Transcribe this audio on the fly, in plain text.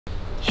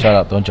Shut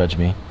up, don't judge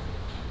me.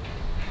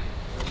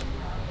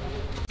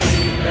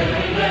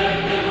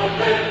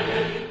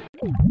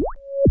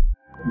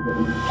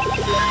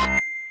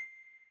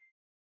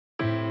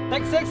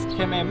 Take 6,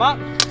 camera mark.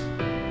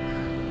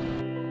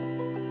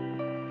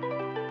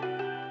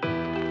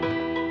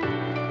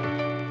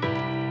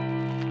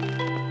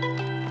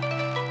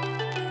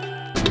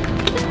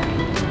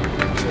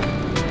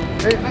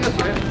 Hey, 那个水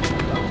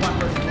换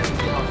个时间记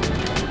号。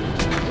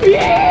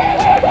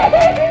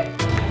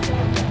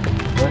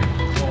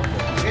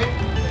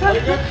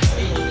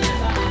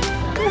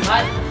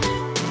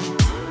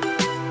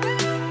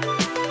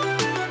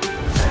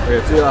对，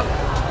注意了，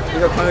这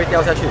个框会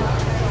掉下去，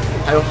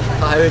还有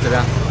它还会怎么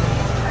样？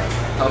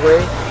它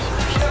会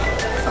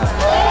上。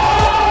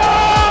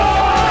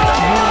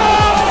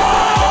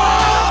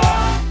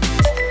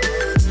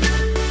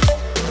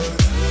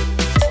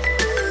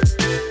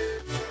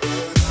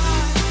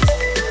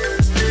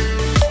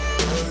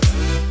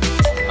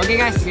Okay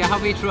guys, we are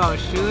halfway through our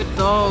shoot,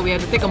 so we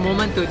have to take a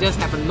moment to just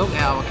have a look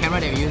at our camera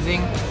that we're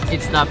using.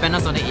 It's the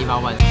Panasonic EVA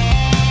 1.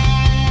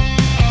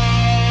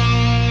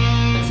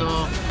 So,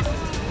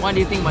 what do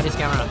you think about this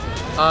camera?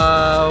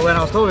 When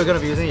I was told we were going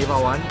to be using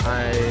EVA 1,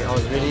 I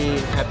was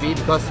really happy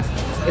because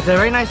it's a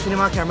very nice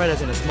cinema camera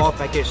that's in a small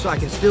package, so I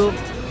can still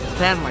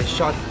plan my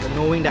shots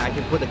knowing that I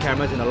can put the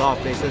cameras in a lot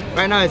of places.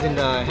 Right now it's in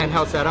the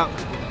handheld setup.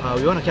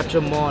 We want to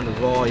capture more on the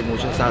raw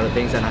emotion side of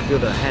things, and I feel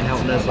the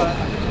handheldness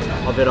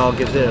of it all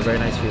gives it a very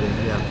nice feeling.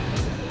 Yeah.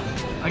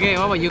 Okay,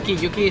 what about Yuki?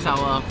 Yuki is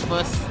our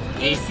first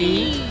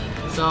AC.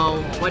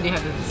 So, what do you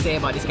have to say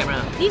about this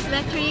camera? This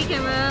battery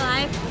camera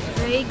life is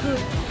very good.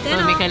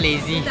 Don't make her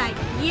lazy. It's like,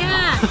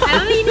 yeah, I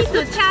only need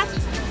to charge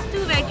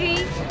 2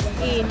 batteries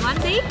in 1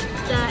 day.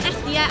 The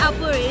SDI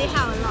output really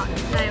help a lot.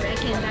 Like I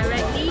can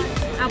directly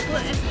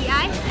output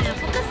SDI and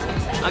focus.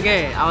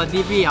 Okay, our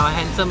DP, our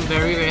handsome,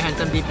 very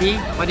handsome DP.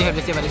 What do you have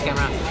to say about this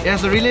camera? It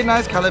has a really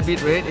nice color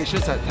bit rate. It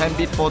shoots at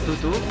 10-bit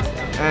 422,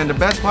 and the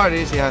best part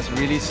is it has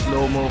really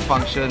slow-mo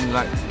function,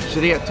 like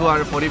shooting at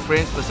 240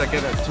 frames per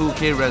second at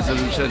 2K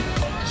resolution.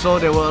 So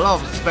there were a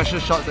lot of special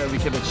shots that we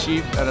can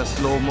achieve at a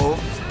slow-mo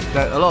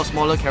that a lot of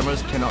smaller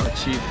cameras cannot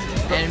achieve.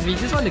 And we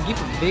just want to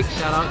give a big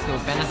shout out to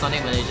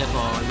Panasonic Malaysia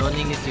for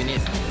loaning this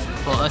unit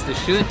for us to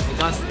shoot,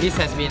 because this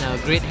has been a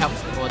great help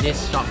for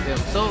this short film.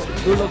 So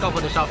do look out for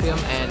the short film,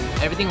 and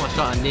everything was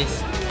shot on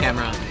this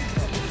camera.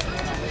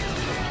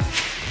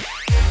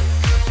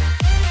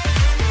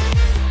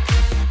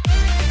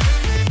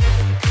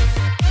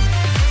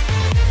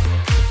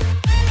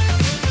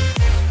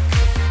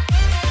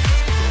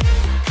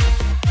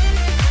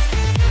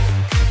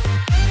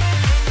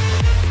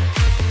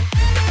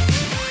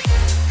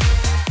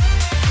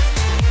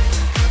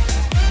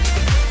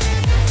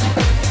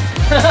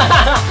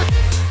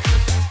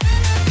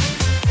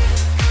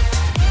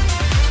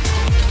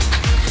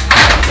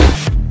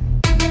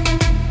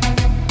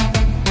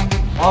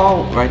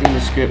 While writing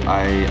the script,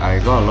 I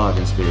got a lot of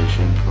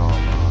inspiration from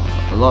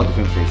a lot of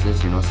different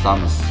places. You know,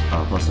 some is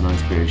personal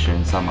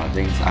inspiration, some are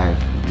things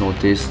I've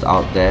noticed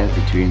out there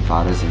between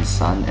fathers and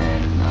son,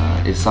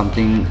 and it's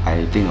something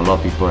I think a lot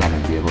of people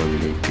can be able to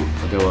relate to.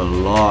 There were a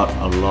lot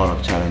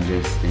of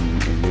challenges in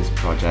this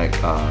project.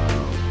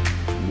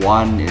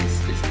 One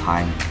is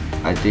time.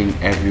 I think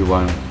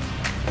everyone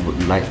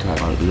would like to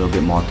have a little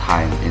bit more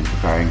time in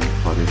preparing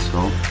for this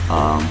film.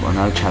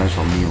 Another challenge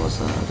for me was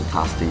the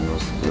casting.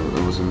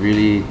 It was a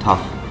really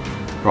tough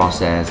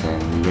process,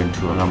 and we went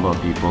through a number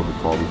of people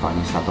before we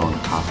finally settled on the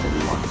cast that we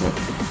wanted.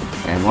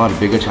 And one of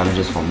the bigger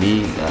challenges for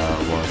me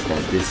was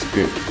that this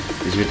script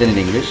is written in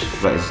English,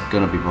 but it's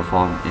going to be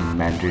performed in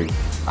Mandarin.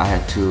 I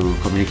had to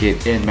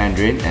communicate in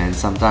Mandarin, and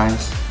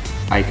sometimes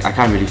I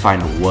can't really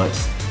find the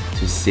words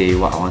to say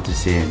what I want to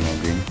say in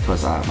Mandarin,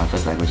 because my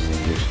first language is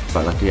English.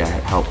 But luckily I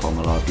had help from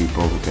a lot of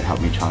people who could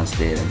help me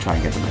translate and try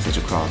and get the message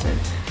across. And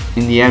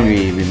in the end,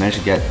 we managed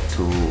to get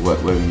to where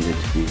we needed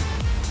to be.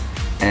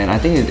 And I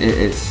think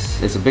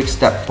it's a big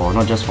step for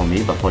not just for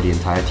me, but for the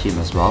entire team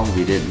as well.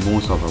 We did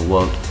most of the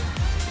work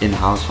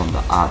in-house, from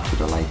the art to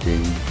the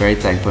lighting. Very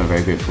thankful and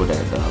very grateful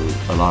that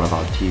a lot of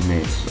our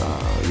teammates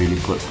really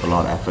put a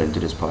lot of effort into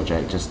this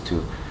project just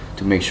to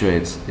make sure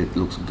it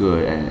looks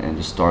good, and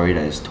the story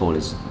that is told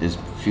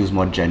feels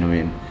more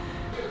genuine.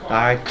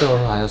 And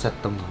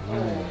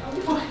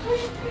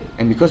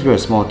because we're a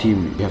small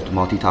team, we have to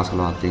multitask a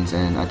lot of things,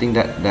 and I think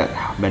that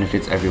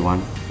benefits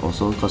everyone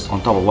also, because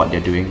on top of what they're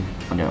doing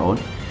on their own,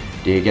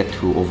 they get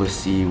to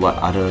oversee what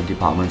other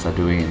departments are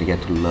doing, and they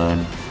get to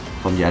learn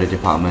from the other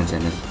departments.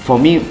 And for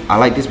me, I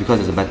like this because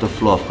there's a better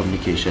flow of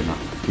communication.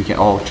 We can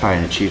all try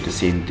and achieve the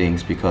same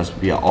things because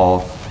we are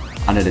all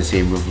under the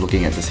same roof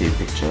looking at the same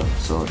picture.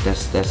 So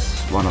that's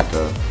one of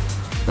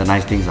the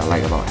nice things I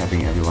like about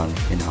having everyone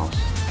in-house.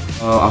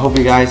 I hope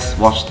you guys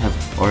have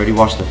already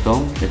watched the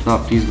film. If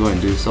not, please go and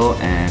do so,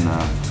 and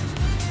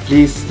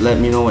please let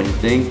me know what you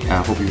think.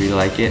 I hope you really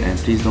like it, and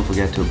please don't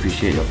forget to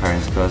appreciate your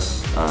parents,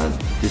 because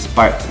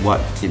despite what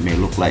it may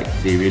look like,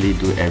 they really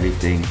do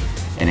everything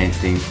and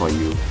anything for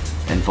you.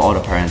 And for all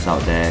the parents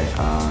out there,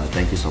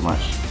 thank you so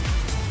much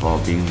for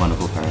being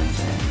wonderful parents,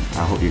 and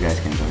I hope you guys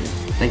can enjoy it.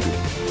 Thank you.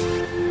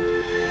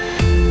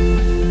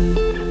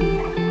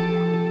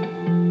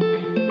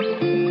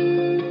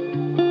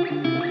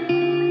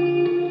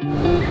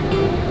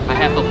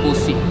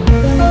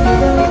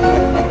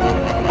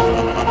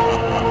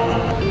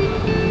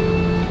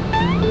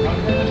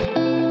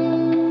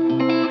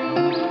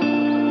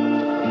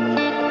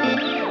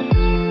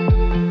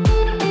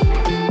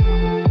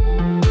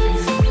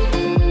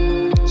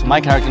 My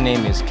character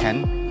name is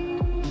Ken.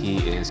 He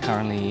is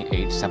currently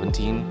age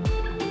 17.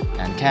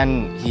 And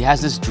Ken, he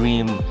has this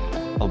dream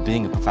of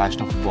being a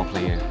professional football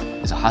player.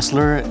 He's a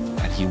hustler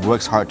and he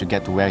works hard to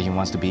get to where he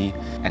wants to be.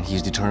 And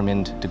he's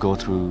determined to go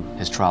through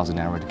his trials and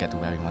error to get to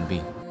where he wants to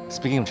be.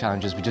 Speaking of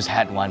challenges, we just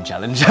had one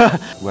challenge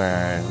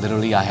where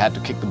literally I had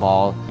to kick the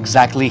ball,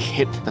 exactly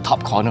hit the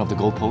top corner of the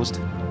goalpost.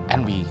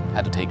 And we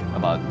had to take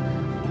about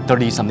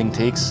 30-something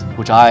takes,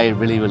 which I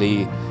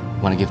really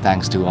want to give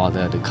thanks to all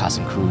the cast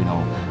and crew,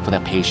 for their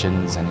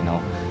patience and,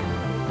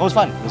 it was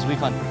fun. It was really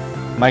fun.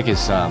 Mike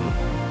is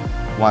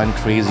one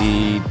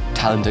crazy,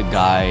 talented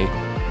guy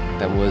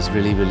that was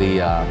really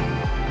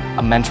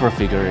a mentor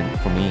figure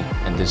for me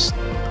in this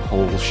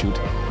whole shoot,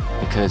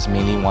 because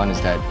mainly one is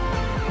that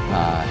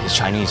his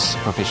Chinese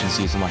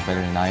proficiency is so much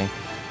better than I,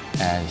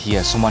 and he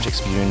has so much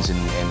experience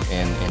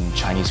in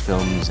Chinese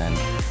films, and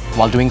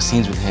while doing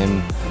scenes with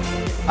him,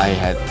 I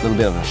had a little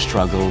bit of a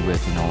struggle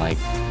with,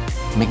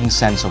 making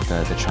sense of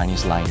the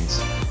Chinese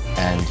lines,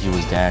 and he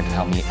was there to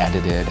help me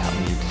edit it, help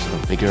me to sort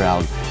of figure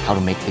out how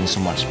to make things so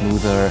much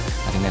smoother.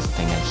 I think that's the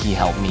thing, and he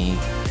helped me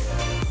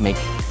make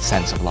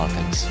sense of a lot of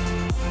things.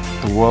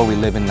 The world we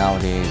live in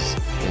nowadays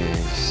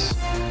is,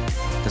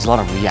 there's a lot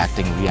of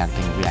reacting,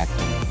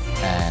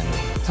 and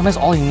sometimes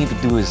all you need to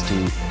do is to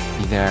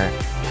be there,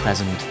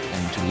 present,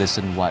 and to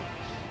listen what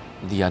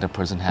the other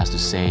person has to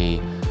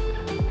say,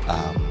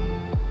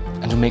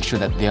 and to make sure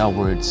that their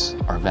words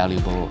are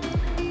valuable,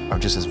 or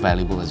just as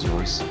valuable as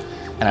yours.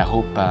 And I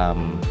hope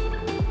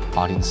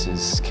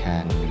audiences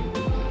can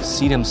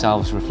see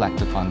themselves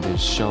reflected on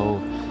this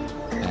show,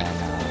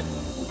 and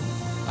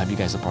I hope you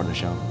guys support the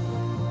show.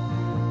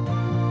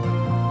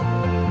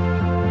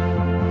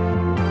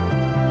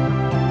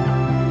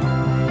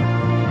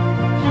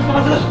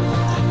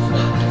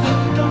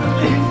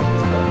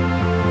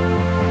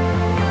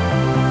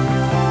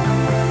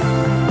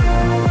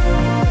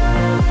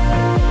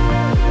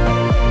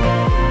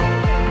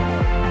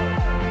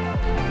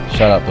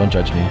 Shut up, don't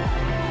judge me.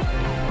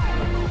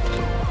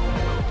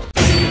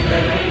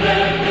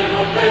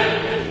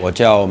 我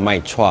叫麦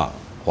串，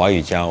华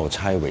语叫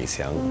蔡伟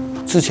翔。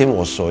之前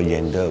我所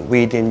演的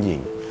微电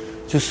影，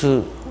就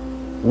是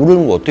无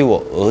论我对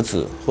我儿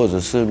子或者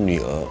是女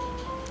儿，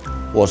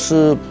我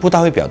是不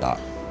大会表达。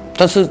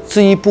但是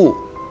这一部，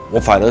我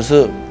反而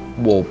是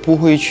我不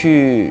会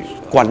去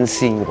关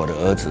心我的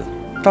儿子。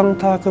当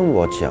他跟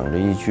我讲了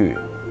一句：“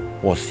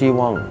我希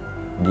望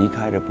离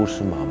开的不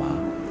是妈妈。”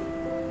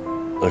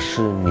 而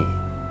是你，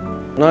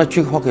那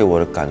句话给我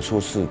的感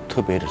受是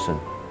特别的深。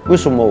为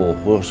什么我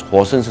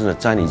活生生的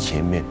在你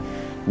前面，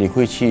你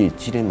会去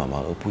纪念妈妈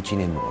而不纪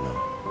念我呢？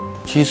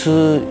其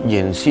实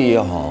演戏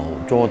也好，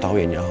做导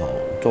演也好，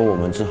做我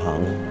们这行，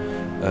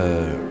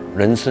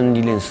人生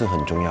历练是很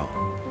重要。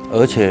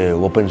而且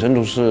我本身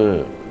都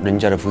是人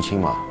家的父亲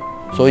嘛，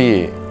所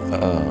以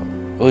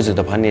儿子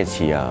的叛逆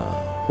期啊，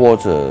或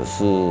者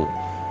是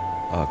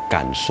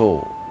感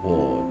受，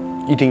我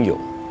一定有。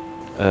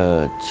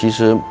 其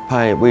实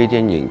拍微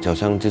电影，就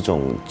像这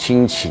种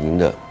亲情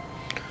的，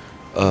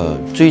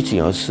最主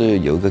要是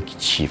有一个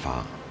启发。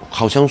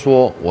好像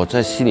说我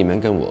在戏里面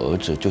跟我儿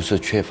子就是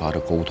缺乏的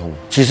沟通。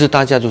其实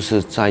大家都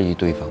是在意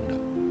对方的，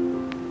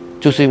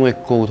就是因为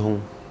沟通，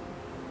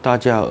大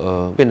家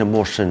变得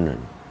陌生人。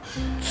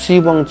希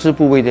望这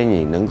部微电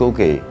影能够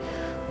给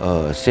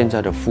现在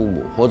的父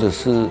母，或者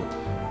是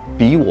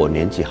比我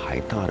年纪还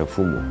大的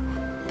父母，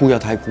不要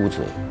太固执。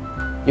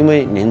 因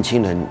为年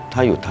轻人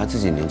他有他自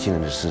己年轻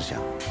人的思想，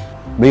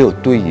没有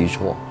对与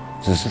错，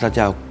只是大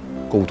家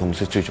沟通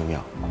是最重要。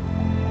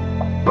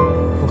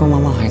如果妈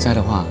妈还在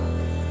的话，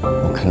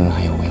我可能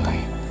还有未来。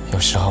有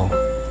时候，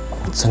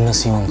我真的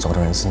希望走的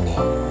人是你，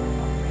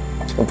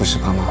这个不是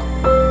爸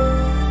妈。